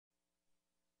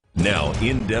Now,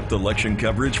 in-depth election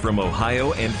coverage from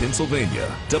Ohio and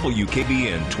Pennsylvania.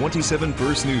 WKBN 27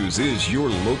 First News is your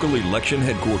local election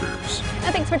headquarters.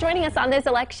 Thanks for joining us on this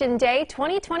Election Day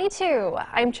 2022.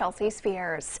 I'm Chelsea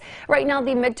Spears. Right now,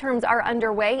 the midterms are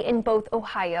underway in both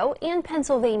Ohio and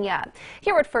Pennsylvania.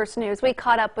 Here at First News, we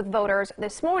caught up with voters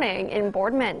this morning in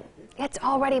Boardman. It's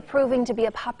already proving to be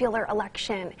a popular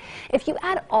election. If you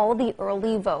add all the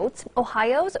early votes,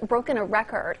 Ohio's broken a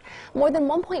record. More than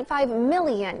 1.5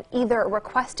 million either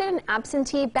requested an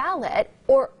absentee ballot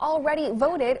or already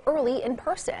voted early in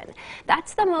person.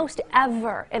 That's the most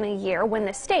ever in a year when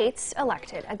the state's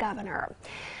elected a governor.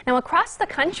 Now, across the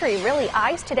country, really,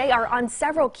 eyes today are on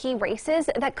several key races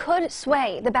that could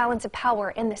sway the balance of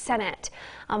power in the Senate.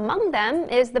 Among them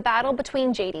is the battle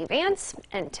between J.D. Vance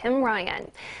and Tim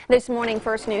Ryan. This morning,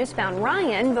 First News found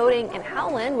Ryan voting in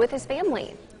Howland with his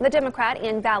family. The Democrat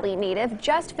and Valley native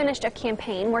just finished a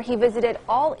campaign where he visited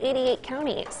all 88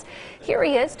 counties. Here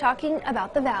he is talking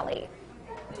about the Valley.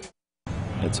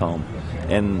 It's home.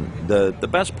 And the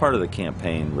best part of the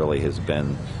campaign really has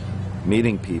been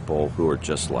meeting people who are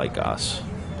just like us.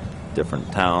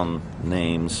 Different town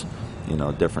names,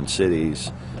 different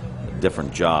cities,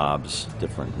 different jobs,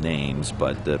 different names,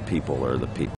 but the people are the people.